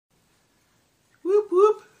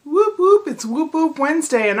It's Woop Woop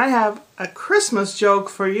Wednesday, and I have a Christmas joke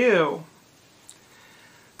for you.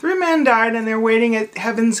 3 men died, and they're waiting at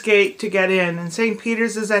Heaven's Gate to get in. And St.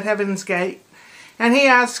 Peter's is at Heaven's Gate. And he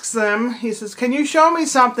asks them, he says, "Can you show me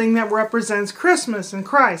something that represents Christmas and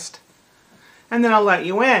Christ? And then I'll let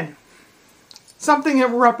you in." Something that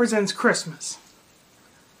represents Christmas.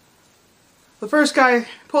 The first guy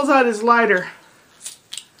pulls out his lighter,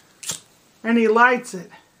 and he lights it.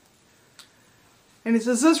 And he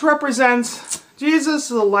says, "This represents Jesus,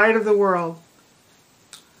 the light of the world."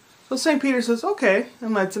 So St. Peter says, "Okay,"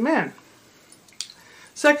 and lets him in.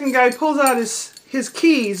 Second guy pulls out his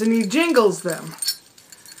keys and he jingles them.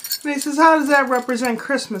 And he says, "How does that represent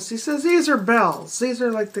Christmas?" He says, "These are bells. These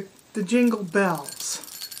are like the jingle bells."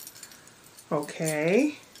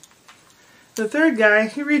 Okay. The third guy,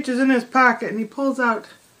 he reaches in his pocket and he pulls out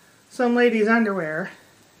some lady's underwear.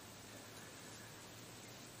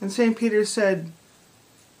 And St. Peter said,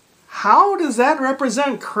 "How does that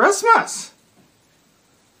represent Christmas?"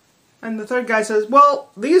 And the third guy says, "Well,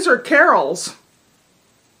 these are carols."